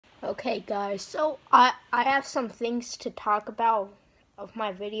Okay guys, so I have some things to talk about of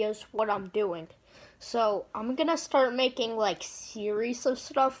my videos, what I'm doing. So I'm gonna start making like series of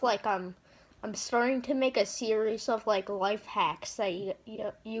stuff, like I'm starting to make a series of like life hacks that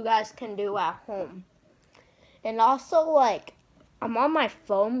you guys can do at home. And also like I'm on my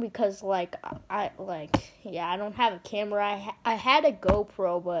phone because like I don't have a camera. I had a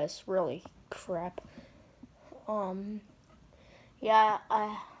GoPro, but it's really crap. Um yeah,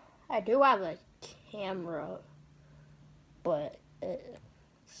 I do have a camera, but it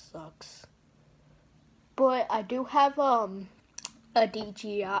sucks. But I do have a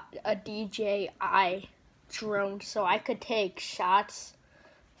DJI drone, so I could take shots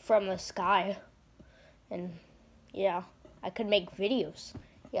from the sky, and yeah, I could make videos.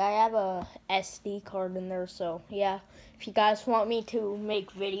 Yeah, I have a SD card in there, so yeah, if you guys want me to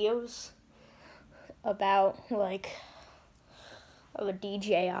make videos about like of a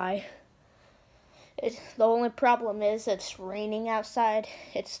DJI. The only problem is it's raining outside.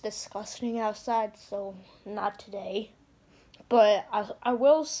 It's disgusting outside, so not today. But I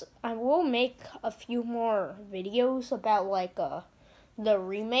will make a few more videos about like the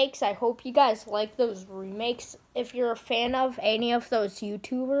remakes. I hope you guys like those remakes. If you're a fan of any of those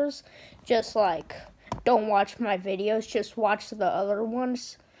YouTubers, just like don't watch my videos, just watch the other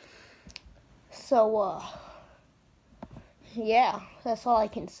ones. So yeah, that's all I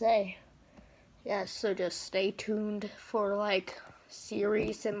can say. Yeah, so just stay tuned for like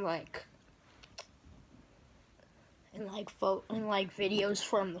series and like videos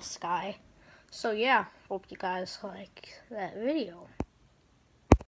from the sky. So yeah, hope you guys like that video.